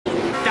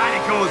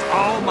Dinoco's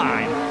all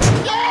mine.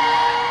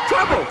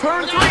 Trouble,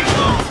 turn 3!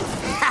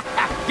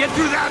 Get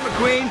through that,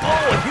 McQueen! Oh,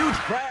 a huge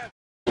crash!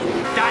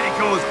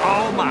 Dinoco's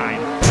all mine.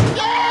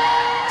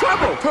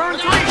 Trouble, turn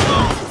 3!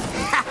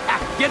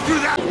 Get through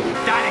that!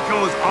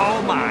 Dinoco's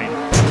all mine.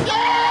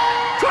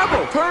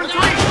 Trouble, turn 3!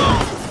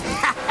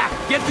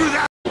 Get through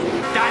that!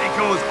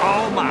 Dinoco's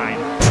all mine.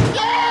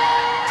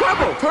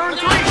 Trouble, turn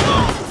 3!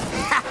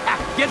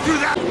 Get through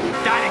that!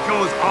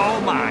 Dinoco's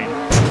all mine.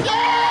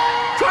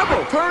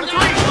 Trouble, turn 3!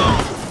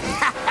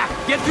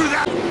 Get through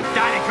that!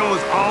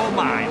 Dinoco's all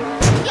mine.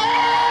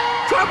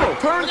 Trouble,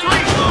 turn 3!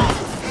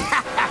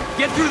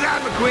 Get through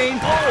that, McQueen!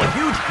 Oh, a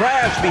huge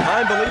crash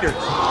behind the leader.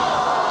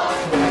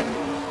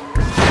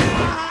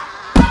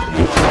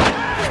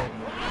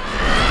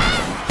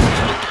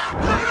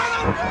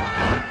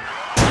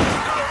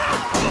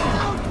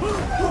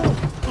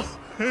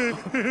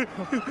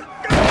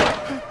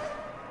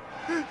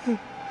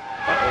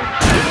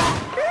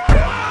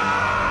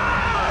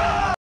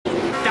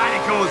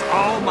 Dinoco's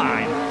all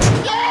mine.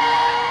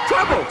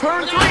 Trouble,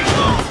 turn 3!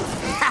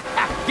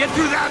 Get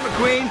through that,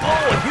 McQueen! Oh,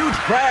 a huge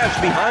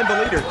crash behind the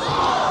leader.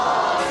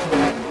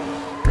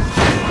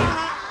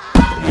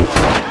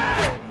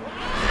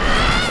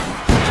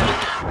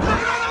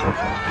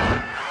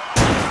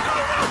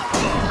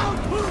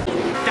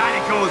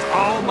 Dinoco's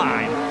all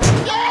mine.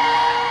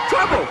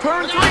 Trouble,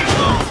 turn 3!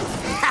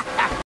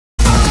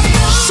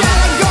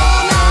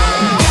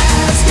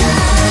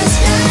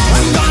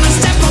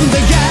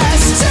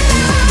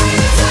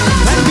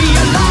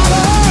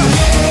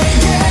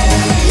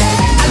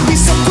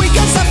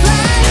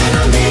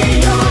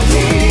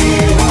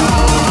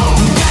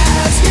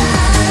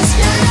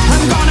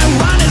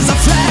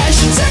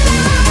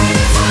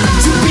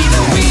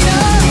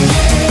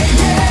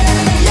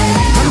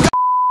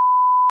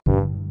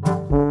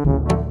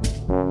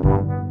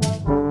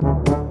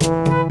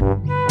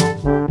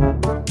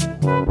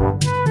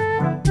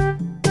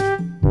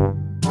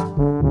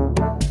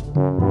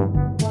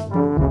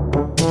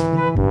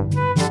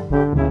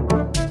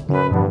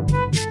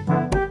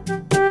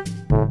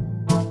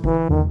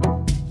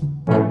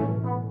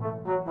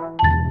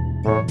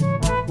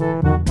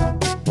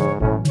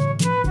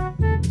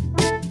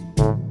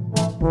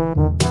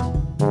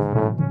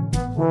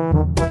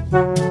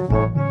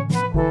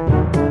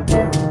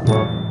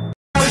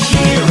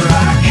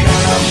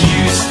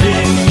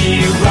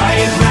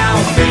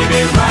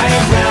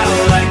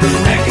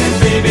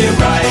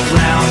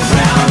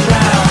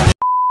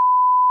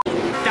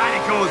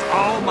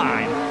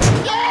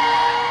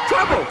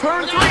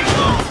 Turn 3!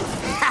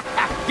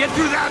 Get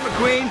through that,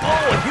 McQueen! Oh,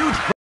 a huge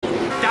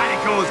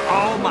Dinoco's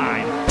all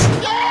mine.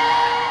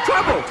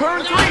 Trouble, turn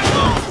 3!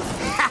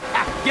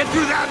 Get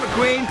through that,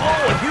 McQueen! Oh,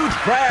 a huge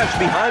crash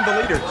behind the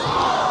leader.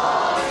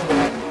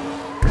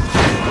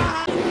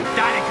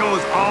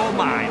 Dinoco's all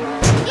mine.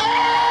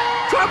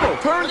 Trouble,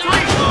 turn 3!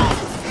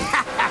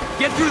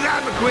 Get through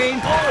that, McQueen!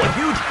 Oh, a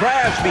huge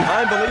crash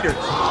behind the leader.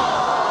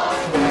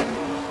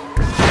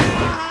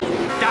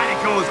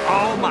 Dinoco's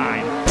all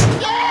mine.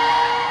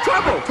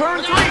 Trouble,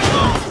 turn 3!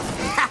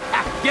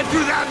 Get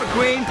through that,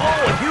 McQueen! Oh,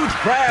 a huge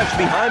crash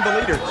behind the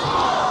leader.